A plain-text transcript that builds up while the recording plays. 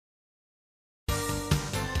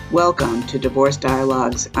Welcome to Divorce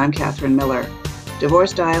Dialogues. I'm Catherine Miller.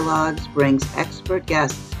 Divorce Dialogues brings expert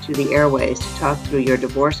guests to the airways to talk through your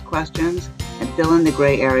divorce questions and fill in the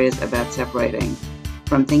gray areas about separating.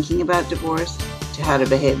 From thinking about divorce, to how to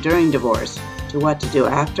behave during divorce, to what to do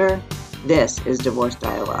after, this is Divorce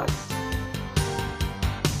Dialogues.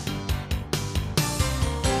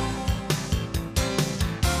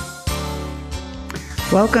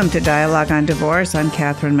 Welcome to Dialogue on Divorce. I'm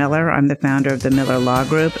Catherine Miller. I'm the founder of the Miller Law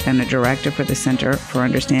Group and a director for the Center for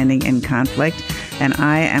Understanding in Conflict. And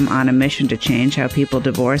I am on a mission to change how people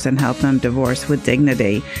divorce and help them divorce with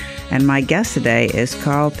dignity. And my guest today is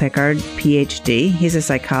Carl Pickhardt, PhD. He's a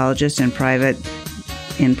psychologist in private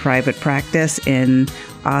practice in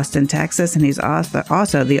Austin, Texas, and he's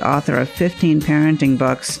also the author of 15 parenting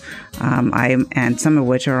books, and some of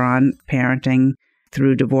which are on parenting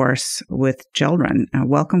through divorce with children.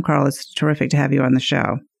 Welcome, Carl. It's terrific to have you on the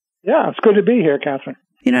show. Yeah, it's good to be here, Catherine.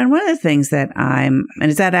 You know, and one of the things that and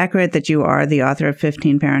is that accurate that you are the author of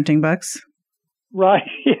 15 parenting books? Right.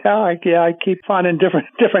 Yeah. I keep finding different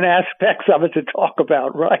aspects of it to talk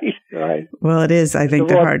about. Right. Well, it is. I think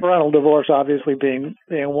parental divorce, obviously being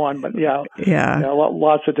one, but yeah,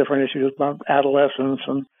 lots of different issues about adolescence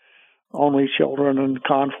and only children and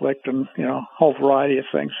conflict and a whole variety of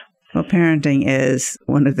things. Well, parenting is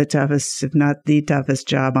one of the toughest, if not the toughest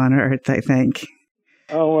job on earth, I think.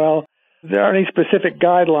 Oh, well, there aren't any specific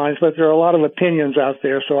guidelines, but there are a lot of opinions out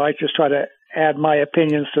there. So I just try to add my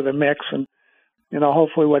opinions to the mix. And,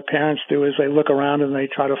 hopefully what parents do is they look around and they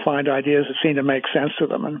try to find ideas that seem to make sense to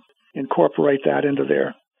them and incorporate that into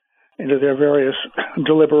their various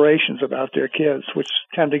deliberations about their kids, which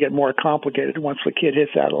tend to get more complicated once the kid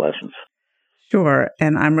hits adolescence. Sure.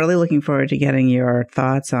 And I'm really looking forward to getting your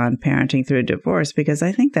thoughts on parenting through divorce, because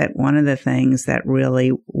I think that one of the things that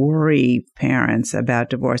really worry parents about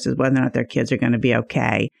divorce is whether or not their kids are going to be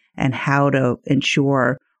okay and how to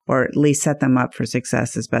ensure or at least set them up for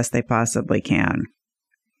success as best they possibly can.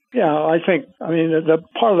 Yeah, the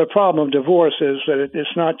part of the problem of divorce is that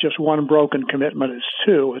it's not just one broken commitment, it's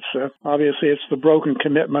two. Obviously it's the broken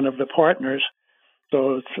commitment of the partners.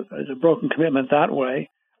 So it's a broken commitment that way.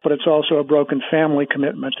 But it's also a broken family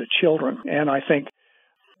commitment to children. And I think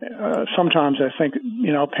sometimes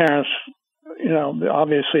parents,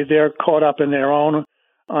 obviously they're caught up in their own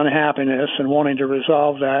unhappiness and wanting to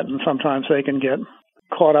resolve that. And sometimes they can get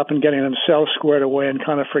caught up in getting themselves squared away and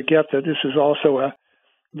kind of forget that this is also a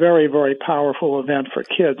very, very powerful event for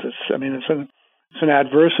kids. It's an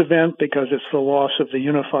adverse event because it's the loss of the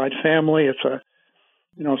unified family. It's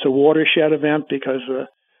a watershed event because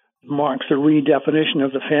marks the redefinition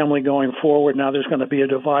of the family going forward. Now there's going to be a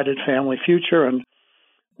divided family future. And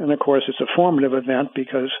of course, it's a formative event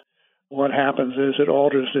because what happens is it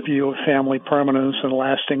alters the view of family permanence and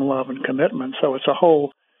lasting love and commitment. So there's a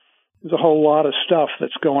whole lot of stuff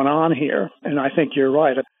that's going on here. And I think you're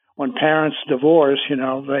right. When parents divorce,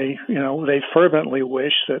 they fervently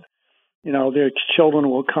wish that, their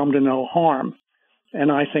children will come to no harm. And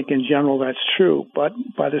I think in general that's true. But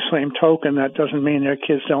by the same token, that doesn't mean their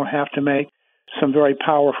kids don't have to make some very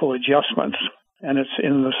powerful adjustments. And it's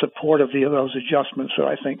in the support of those adjustments that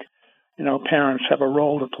I think, parents have a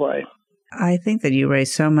role to play. I think that you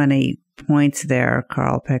raised so many points there,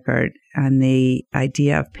 Carl Pickhardt, on the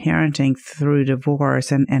idea of parenting through divorce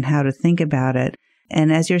and how to think about it.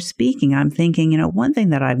 And as you're speaking, I'm thinking, one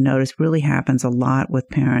thing that I've noticed really happens a lot with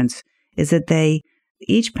parents is that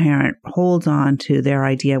each parent holds on to their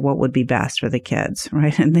idea of what would be best for the kids,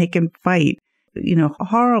 right? And they can fight,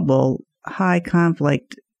 horrible, high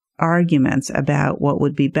conflict arguments about what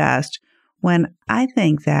would be best, when I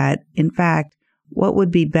think that, in fact, what would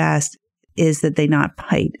be best is that they not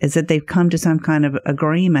fight, is that they've come to some kind of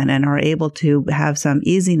agreement and are able to have some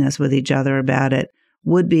easiness with each other about it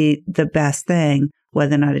would be the best thing,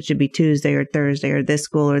 whether or not it should be Tuesday or Thursday or this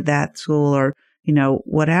school or that school or,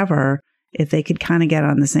 whatever. If they could kind of get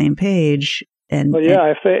on the same page, I think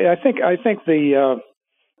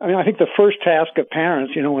the first task of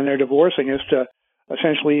parents, when they're divorcing, is to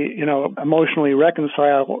essentially, emotionally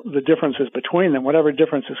reconcile the differences between them. Whatever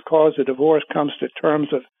differences cause the divorce comes to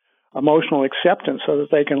terms of emotional acceptance, so that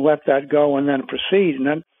they can let that go and then proceed. And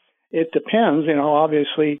then it depends,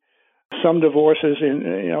 obviously, some divorces,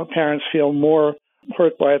 parents feel more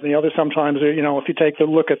hurt by it than the other. Sometimes, if you take a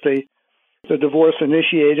look at the divorce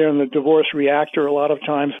initiator and the divorce reactor, a lot of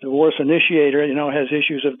times the divorce initiator, has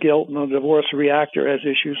issues of guilt, and the divorce reactor has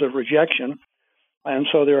issues of rejection. And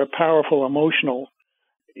so there are powerful emotional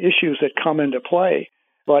issues that come into play.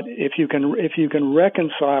 But if you can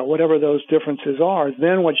reconcile whatever those differences are,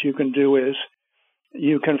 then what you can do is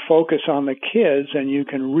you can focus on the kids and you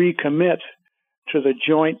can recommit to the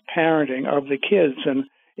joint parenting of the kids. And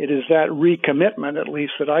it is that recommitment, at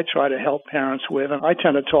least, that I try to help parents with. And I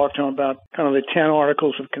tend to talk to them about kind of the 10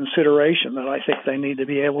 articles of consideration that I think they need to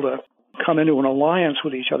be able to come into an alliance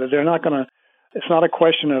with each other. They're not going to, it's not a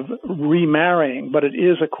question of remarrying, but it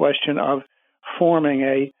is a question of forming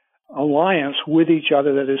a alliance with each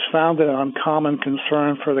other that is founded on common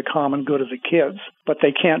concern for the common good of the kids. But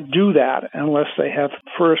they can't do that unless they have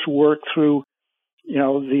first worked through,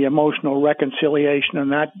 the emotional reconciliation,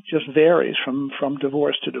 and that just varies from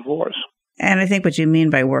divorce to divorce. And I think what you mean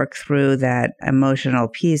by work through that emotional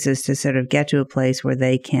piece is to sort of get to a place where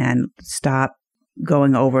they can stop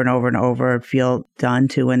going over and over and over, feel done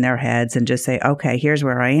to in their heads, and just say, okay, here's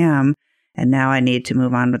where I am. And now I need to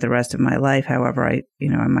move on with the rest of my life. However, I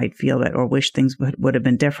might feel that or wish things would have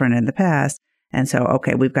been different in the past. And so,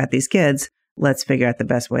 okay, we've got these kids. Let's figure out the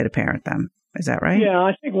best way to parent them. Is that right? Yeah,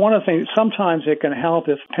 I think one of the things, sometimes it can help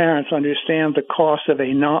if parents understand the cost of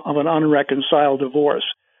an unreconciled divorce.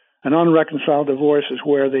 An unreconciled divorce is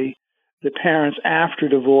where the parents after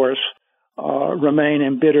divorce remain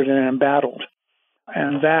embittered and embattled.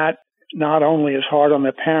 And that not only is hard on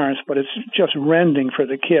the parents, but it's just rending for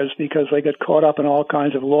the kids because they get caught up in all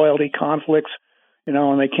kinds of loyalty conflicts,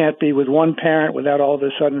 and they can't be with one parent without all of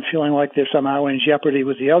a sudden feeling like they're somehow in jeopardy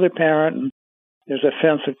with the other parent. And there's a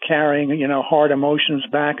sense of carrying, hard emotions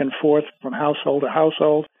back and forth from household to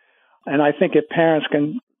household. And I think if parents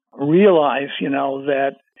can realize,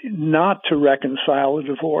 that not to reconcile a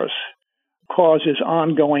divorce causes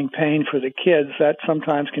ongoing pain for the kids, that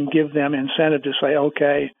sometimes can give them incentive to say,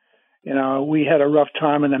 okay, we had a rough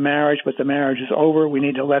time in the marriage, but the marriage is over. We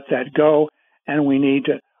need to let that go, and we need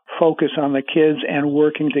to focus on the kids and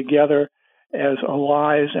working together as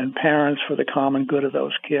allies and parents for the common good of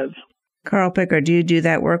those kids. Carl Pickhardt, do you do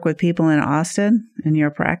that work with people in Austin in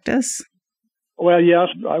your practice? Well, yes,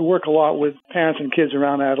 I work a lot with parents and kids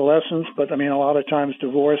around adolescence, but a lot of times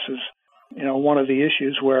divorce is, one of the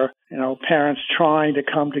issues where, parents trying to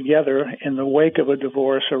come together in the wake of a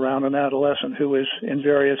divorce around an adolescent who is in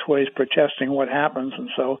various ways protesting what happens. And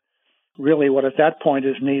so really what at that point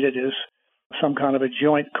is needed is some kind of a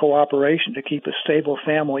joint cooperation to keep a stable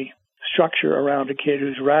family structure around a kid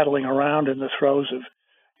who's rattling around in the throes of,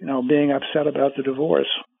 being upset about the divorce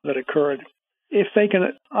that occurred. If they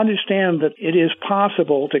can understand that it is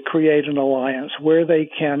possible to create an alliance where they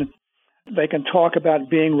can talk about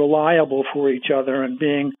being reliable for each other and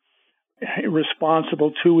being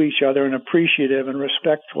responsible to each other and appreciative and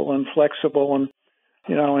respectful and flexible and,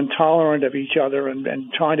 and tolerant of each other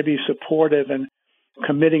and trying to be supportive and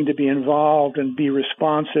committing to be involved and be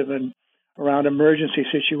responsive and around emergency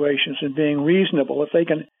situations and being reasonable. If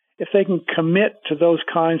they can commit to those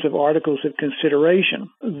kinds of articles of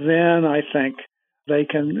consideration, then I think they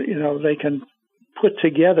can put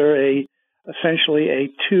together essentially a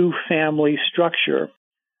two-family structure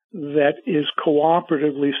that is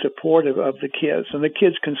cooperatively supportive of the kids. And the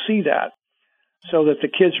kids can see that so that the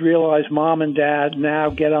kids realize mom and dad now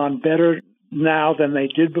get on better now than they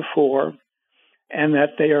did before, and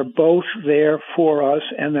that they are both there for us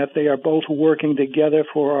and that they are both working together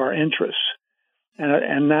for our interests.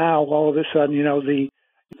 And now all of a sudden, the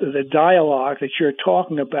dialogue that you're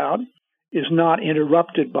talking about is not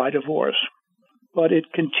interrupted by divorce. But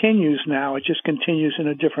it continues now. It just continues in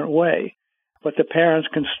a different way. But the parents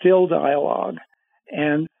can still dialogue.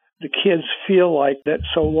 And the kids feel like that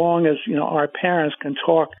so long as, our parents can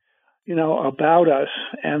talk, about us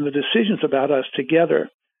and the decisions about us together,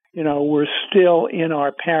 we're still in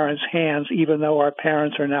our parents' hands, even though our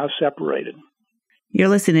parents are now separated. You're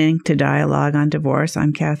listening to Dialogue on Divorce.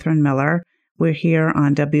 I'm Catherine Miller. We're here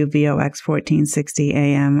on WVOX 1460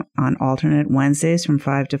 AM on alternate Wednesdays from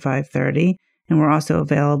 5 to 5:30. And we're also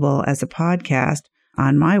available as a podcast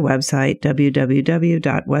on my website,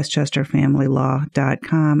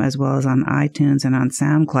 www.westchesterfamilylaw.com, as well as on iTunes and on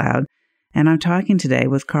SoundCloud. And I'm talking today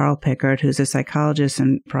with Carl Pickhardt, who's a psychologist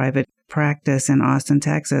in private practice in Austin,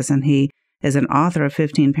 Texas, and he is an author of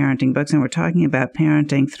 15 parenting books, and we're talking about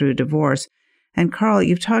parenting through divorce. And Carl,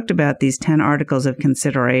 you've talked about these 10 articles of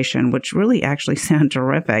consideration, which really actually sound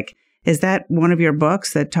terrific. Is that one of your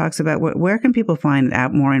books that talks about where can people find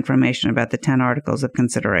out more information about the 10 articles of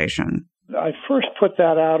consideration? I first put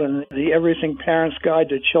that out in the Everything Parents Guide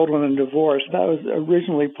to Children and Divorce. That was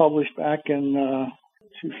originally published back in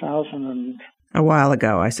 2000. A while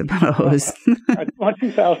ago, I suppose.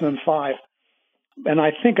 2005. And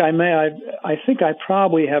I think I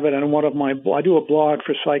probably have it in one of my, I do a blog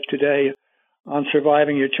for Psych Today on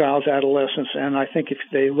surviving your child's adolescence. And I think if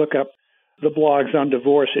they look up the blogs on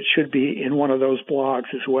divorce, it should be in one of those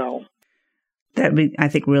blogs as well. That'd be, I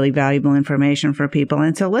think, really valuable information for people.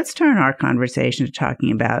 And so let's turn our conversation to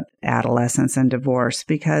talking about adolescence and divorce,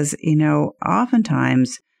 because,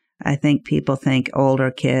 oftentimes I think people think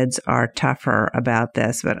older kids are tougher about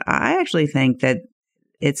this, but I actually think that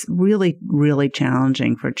it's really, really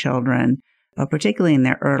challenging for children, particularly in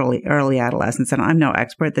their early adolescence. And I'm no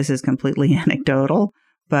expert. This is completely anecdotal,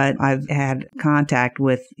 but I've had contact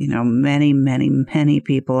with, many, many, many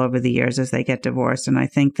people over the years as they get divorced. And I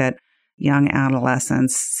think that young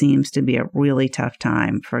adolescence seems to be a really tough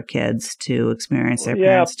time for kids to experience their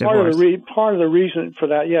parents' divorce. Part of the reason for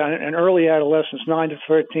that, and early adolescence, 9 to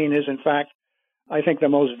 13, is in fact, I think, the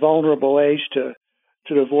most vulnerable age to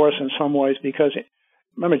divorce in some ways, because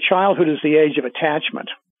remember, childhood is the age of attachment,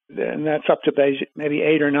 and that's up to maybe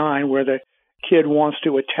 8 or 9, where the kid wants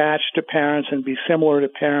to attach to parents and be similar to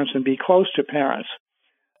parents and be close to parents.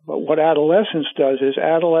 But what adolescence does is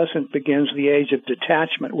adolescence begins the age of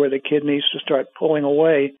detachment, where the kid needs to start pulling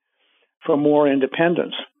away from more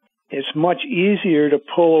independence. It's much easier to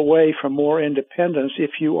pull away from more independence if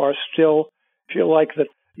you are still feel like that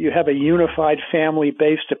you have a unified family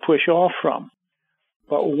base to push off from.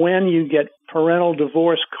 But when you get parental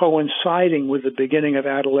divorce coinciding with the beginning of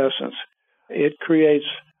adolescence, it creates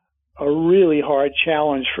a really hard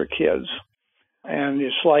challenge for kids. And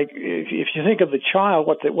it's like, if you think of the child,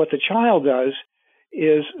 what the child does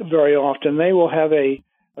is very often they will have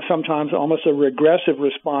sometimes almost a regressive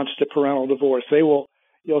response to parental divorce. You'll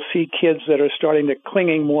see kids that are starting to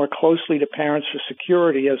clinging more closely to parents for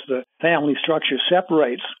security as the family structure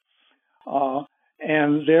separates.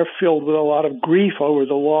 And they're filled with a lot of grief over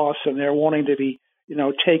the loss, and they're wanting to be,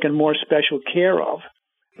 taken more special care of.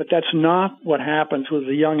 But that's not what happens with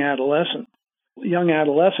the young adolescent. The young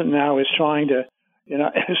adolescent now is trying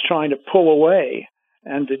to pull away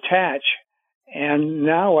and detach. And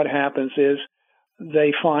now what happens is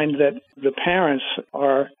they find that the parents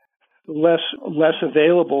are less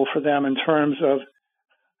available for them in terms of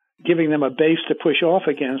giving them a base to push off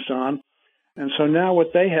against on. And so now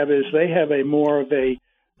what they have is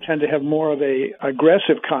tend to have more of a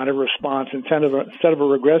aggressive kind of response. Instead of a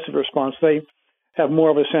regressive response, they have more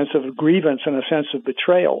of a sense of grievance and a sense of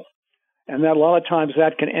betrayal. And that a lot of times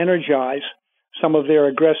that can energize some of their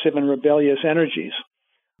aggressive and rebellious energies.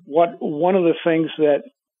 One of the things that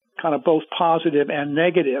kind of both positive and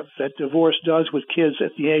negative that divorce does with kids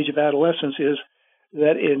at the age of adolescence is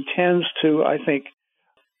that it tends to, I think,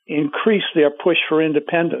 increase their push for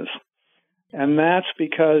independence. And that's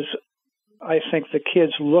because I think the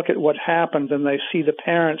kids look at what happened and they see the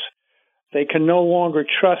parents. They can no longer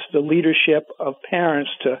trust the leadership of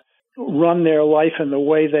parents to run their life in the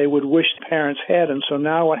way they would wish the parents had. And so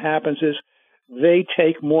now what happens is they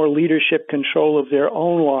take more leadership control of their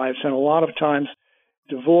own lives. And a lot of times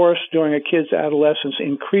divorce during a kid's adolescence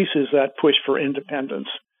increases that push for independence.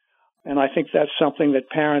 And I think that's something that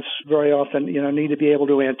parents very often, need to be able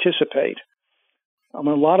to anticipate. A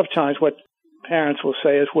lot of times what parents will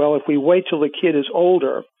say is, well, if we wait till the kid is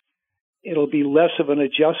older, it'll be less of an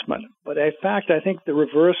adjustment. But in fact, I think the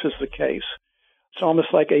reverse is the case. It's almost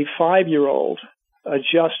like a 5-year-old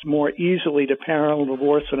adjusts more easily to parental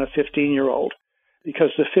divorce than a 15-year-old, because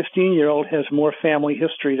the 15-year-old has more family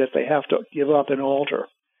history that they have to give up and alter.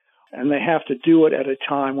 And they have to do it at a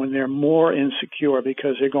time when they're more insecure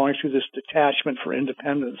because they're going through this detachment for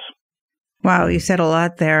independence. Wow, you said a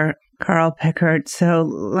lot there, Carl Pickhardt. So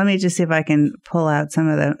let me just see if I can pull out some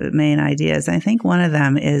of the main ideas. I think one of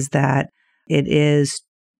them is that it is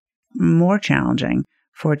more challenging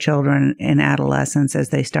for children in adolescence as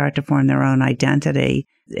they start to form their own identity.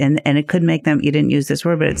 And it could make them, you didn't use this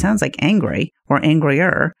word, but it sounds like angry or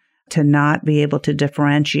angrier to not be able to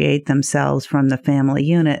differentiate themselves from the family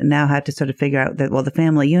unit, and now have to sort of figure out that, well, the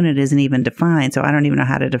family unit isn't even defined, so I don't even know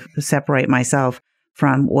how to separate myself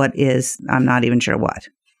from what is, I'm not even sure what.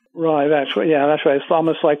 Right, that's right. Yeah, that's right. It's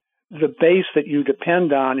almost like the base that you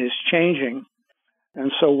depend on is changing.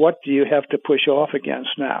 And so what do you have to push off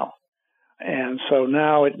against now? And so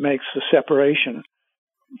now it makes the separation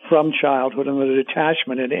from childhood and the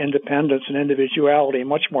detachment into independence and individuality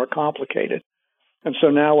much more complicated. And so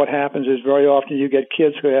now what happens is very often you get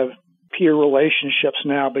kids who have peer relationships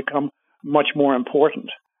now become much more important,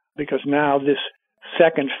 because now this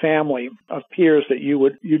second family of peers that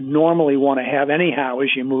you'd normally want to have anyhow as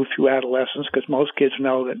you move through adolescence, because most kids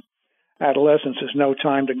know that adolescence is no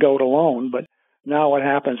time to go it alone. But now what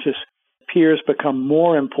happens is peers become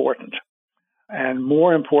more important and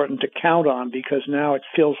more important to count on, because now it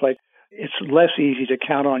feels like it's less easy to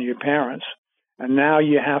count on your parents. And now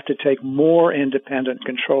you have to take more independent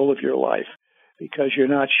control of your life, because you're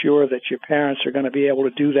not sure that your parents are going to be able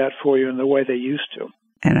to do that for you in the way they used to.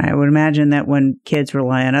 And I would imagine that when kids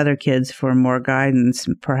rely on other kids for more guidance,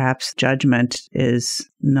 perhaps judgment is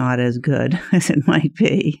not as good as it might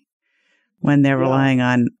be when they're relying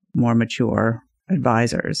on more mature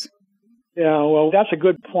advisors. Yeah, well, that's a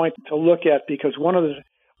good point to look at, because one of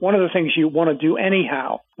the things you want to do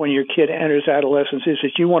anyhow when your kid enters adolescence is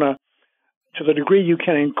that you want to the degree you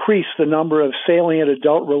can increase the number of salient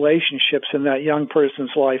adult relationships in that young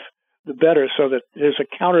person's life, the better, so that there's a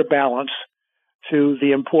counterbalance to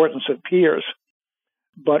the importance of peers.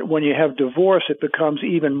 But when you have divorce, it becomes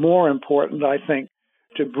even more important, I think,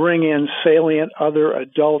 to bring in salient other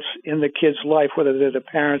adults in the kid's life, whether they're the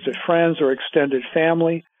parents or friends or extended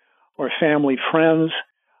family or family friends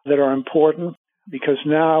that are important. Because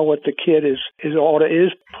now what the kid is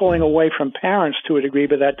pulling away from parents to a degree,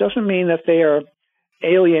 but that doesn't mean that they are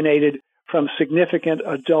alienated from significant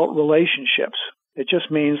adult relationships. It just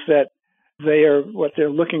means that what they're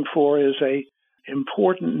looking for is a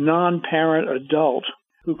important non-parent adult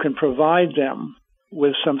who can provide them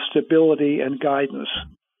with some stability and guidance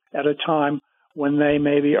at a time when they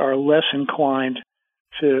maybe are less inclined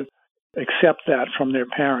to accept that from their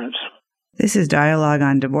parents. This is Dialogue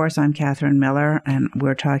on Divorce. I'm Catherine Miller, and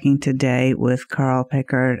we're talking today with Carl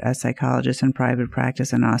Pickhardt, a psychologist in private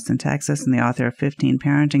practice in Austin, Texas, and the author of 15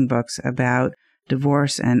 parenting books about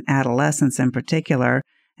divorce and adolescence in particular.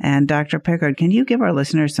 And Dr. Pickhardt, can you give our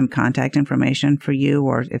listeners some contact information for you,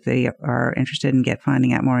 or if they are interested in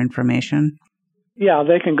finding out more information? Yeah,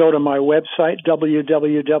 they can go to my website,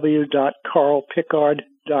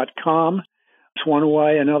 www.carlpickhardt.com. It's one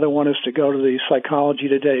way. Another one is to go to the Psychology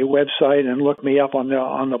Today website and look me up on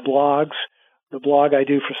the blogs. The blog I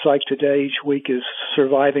do for Psych Today each week is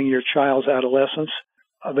Surviving Your Child's Adolescence,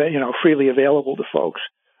 freely available to folks.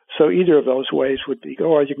 So either of those ways would be,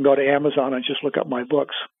 or you can go to Amazon and just look up my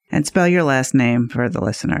books. And spell your last name for the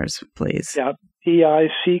listeners, please. Yeah,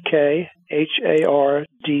 Pickhardt.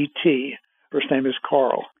 First name is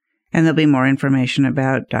Carl. And there'll be more information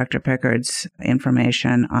about Dr. Pickhardt's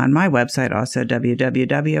information on my website, also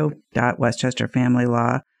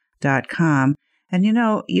www.westchesterfamilylaw.com. And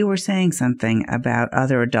you were saying something about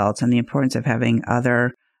other adults and the importance of having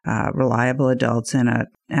other reliable adults in an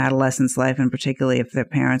adolescent's life, and particularly if their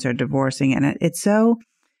parents are divorcing. And it's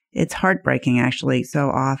heartbreaking, actually, so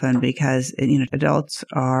often, because adults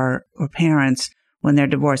or parents, when they're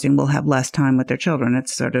divorcing, will have less time with their children.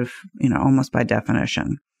 It's sort of almost by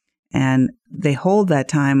definition. And they hold that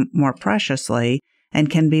time more preciously and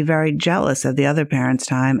can be very jealous of the other parent's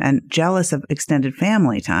time and jealous of extended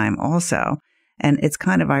family time also. And it's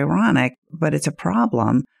kind of ironic, but it's a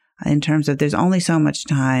problem in terms of there's only so much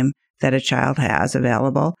time that a child has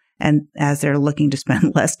available. And as they're looking to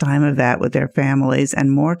spend less time of that with their families and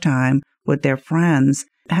more time with their friends,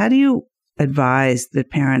 how do you advise the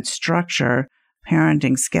parents structure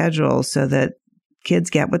parenting schedules so that kids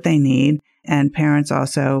get what they need and parents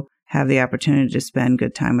also have the opportunity to spend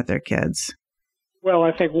good time with their kids? Well,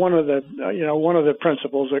 I think one of the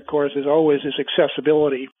principles, of course, is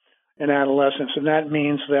accessibility in adolescence, and that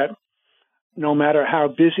means that no matter how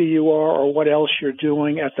busy you are or what else you're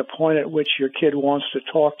doing, at the point at which your kid wants to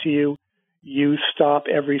talk to you, you stop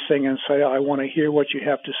everything and say, I want to hear what you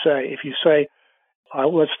have to say. If you say,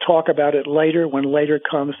 let's talk about it later, when later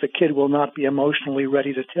comes, the kid will not be emotionally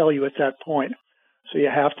ready to tell you at that point. So you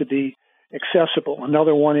have to be accessible.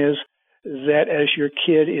 Another one is that as your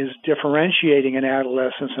kid is differentiating in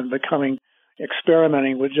adolescence and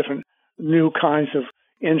experimenting with different new kinds of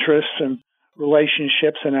interests and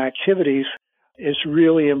relationships and activities, it's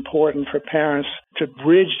really important for parents to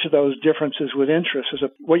bridge to those differences with interests.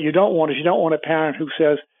 What you don't want a parent who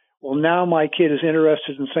says, well, now my kid is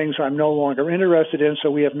interested in things I'm no longer interested in,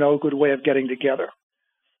 so we have no good way of getting together.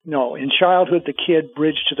 No, in childhood, the kid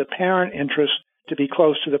bridged to the parent interest to be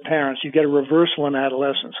close to the parents. You get a reversal in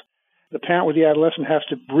adolescence. The parent with the adolescent has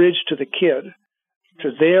to bridge to the kid,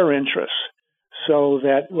 to their interests, so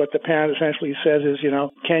that what the parent essentially says is,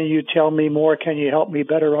 can you tell me more? Can you help me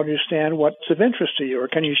better understand what's of interest to you? Or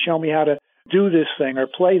can you show me how to do this thing or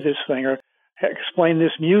play this thing or explain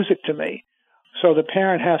this music to me? So the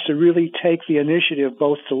parent has to really take the initiative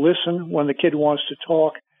both to listen when the kid wants to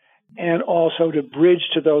talk and also to bridge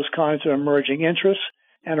to those kinds of emerging interests.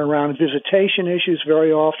 And around visitation issues,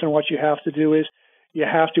 very often what you have to do is you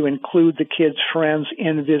have to include the kid's friends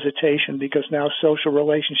in visitation, because now social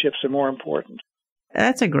relationships are more important.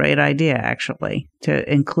 That's a great idea, actually, to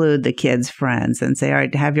include the kids' friends and say, all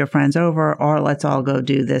right, have your friends over, or let's all go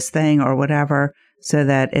do this thing or whatever, so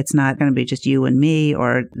that it's not going to be just you and me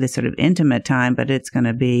or this sort of intimate time, but it's going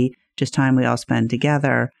to be just time we all spend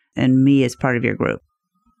together and me as part of your group.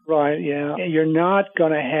 Right, yeah. You're not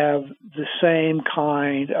going to have the same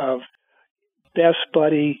kind of best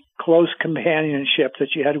buddy, close companionship that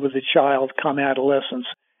you had with the child come adolescence.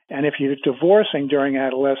 And if you're divorcing during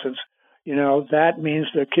adolescence, that means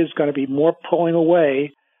the kid's going to be more pulling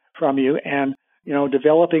away from you and,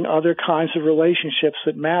 developing other kinds of relationships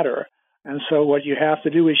that matter. And so what you have to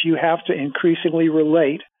do is you have to increasingly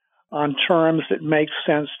relate on terms that make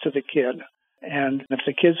sense to the kid. And if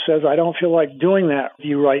the kid says, I don't feel like doing that with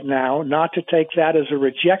you right now, not to take that as a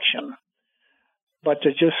rejection, but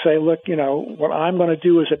to just say, look, what I'm going to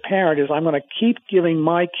do as a parent is I'm going to keep giving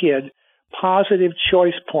my kid positive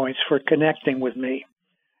choice points for connecting with me.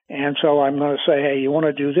 And so I'm going to say, hey, you want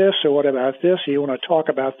to do this, or what about this? Or you want to talk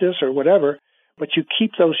about this, or whatever. But you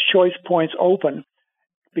keep those choice points open,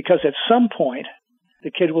 because at some point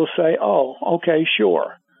the kid will say, oh, okay,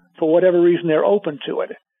 sure. For whatever reason, they're open to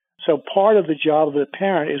it. So part of the job of the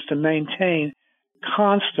parent is to maintain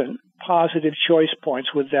constant positive choice points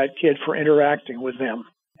with that kid for interacting with them,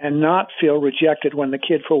 and not feel rejected when the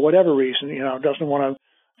kid, for whatever reason, doesn't want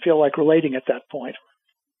to feel like relating at that point.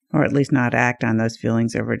 Or at least not act on those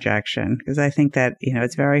feelings of rejection. Because I think that,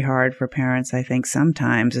 it's very hard for parents, I think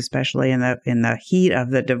sometimes, especially in the heat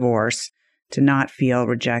of the divorce, to not feel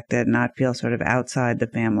rejected, not feel sort of outside the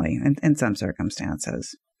family in some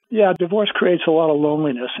circumstances. Yeah, divorce creates a lot of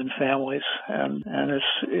loneliness in families, and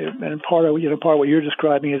part of what you're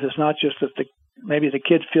describing is it's not just that maybe the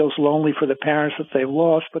kid feels lonely for the parents that they've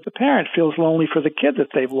lost, but the parent feels lonely for the kid that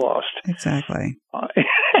they've lost. Exactly.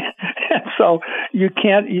 So you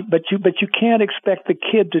can't expect the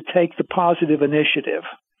kid to take the positive initiative.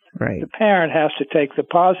 Right. The parent has to take the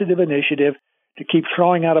positive initiative to keep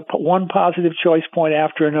throwing out one positive choice point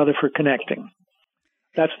after another for connecting.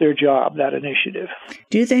 That's their job, that initiative.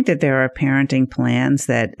 Do you think that there are parenting plans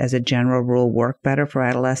that, as a general rule, work better for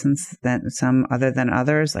adolescents than some other than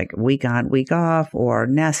others, like week on, week off, or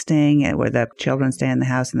nesting, where the children stay in the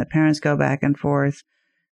house and the parents go back and forth?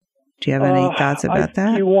 Do you have any thoughts about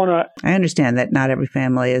that? I understand that not every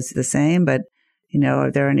family is the same, but,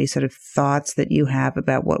 are there any sort of thoughts that you have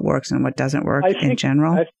about what works and what doesn't work in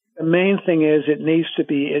general? The main thing is it needs to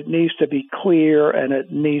be clear, and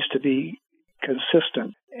it needs to be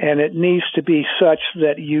consistent, and it needs to be such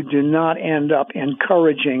that you do not end up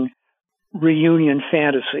encouraging reunion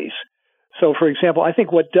fantasies. So, for example, I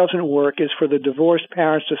think what doesn't work is for the divorced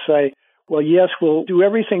parents to say, well, yes, we'll do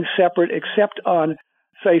everything separate except on,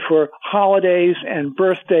 say, for holidays and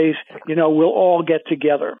birthdays, we'll all get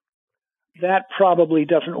together. That probably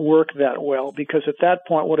doesn't work that well, because at that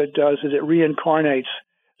point what it does is it reincarnates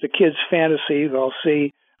the kid's fantasy. They'll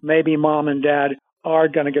see maybe mom and dad are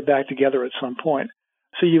going to get back together at some point.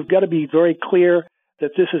 So you've got to be very clear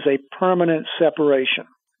that this is a permanent separation.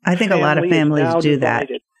 I think a lot of families do that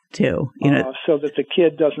too. So that the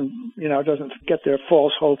kid doesn't get their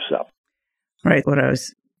false hopes up. Right. What I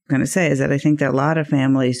was going to say is that I think that a lot of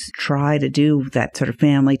families try to do that sort of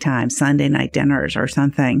family time, Sunday night dinners or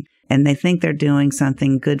something, and they think they're doing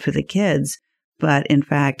something good for the kids. But in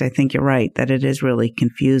fact, I think you're right that it is really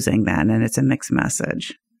confusing then, and it's a mixed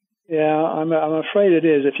message. Yeah, I'm afraid it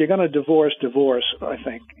is. If you're going to divorce, I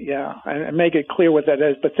think. Yeah, and make it clear what that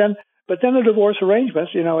is. But then the divorce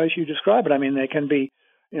arrangements, as you describe it, I mean, they can be,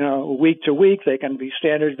 week to week. They can be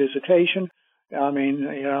standard visitation.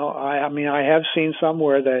 I have seen some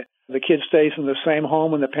where the kid stays in the same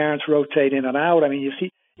home and the parents rotate in and out. I mean,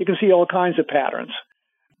 you can see all kinds of patterns.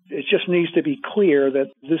 It just needs to be clear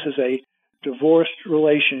that this is a divorced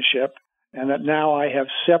relationship, and that now I have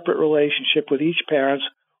separate relationship with each parent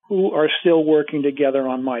who are still working together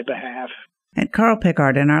on my behalf. And Carl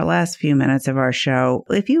Pickhardt, in our last few minutes of our show,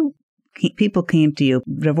 if people came to you,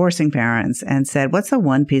 divorcing parents, and said, what's the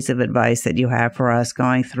one piece of advice that you have for us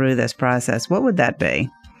going through this process, what would that be?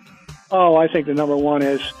 Oh, I think the number one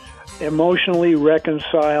is emotionally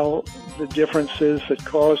reconcile the differences that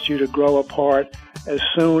caused you to grow apart as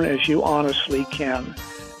soon as you honestly can.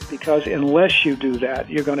 Because unless you do that,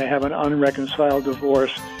 you're going to have an unreconciled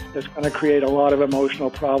divorce that's going to create a lot of emotional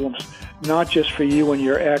problems, not just for you and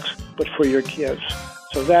your ex, but for your kids.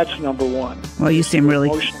 So that's number one. Well, you seem really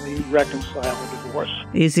emotionally reconcile a divorce.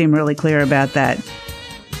 You seem really clear about that.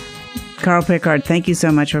 Carl Pickhardt, thank you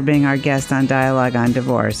so much for being our guest on Dialogue on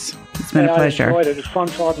Divorce. It's been a pleasure. I enjoyed it. It's fun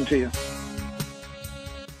talking to you.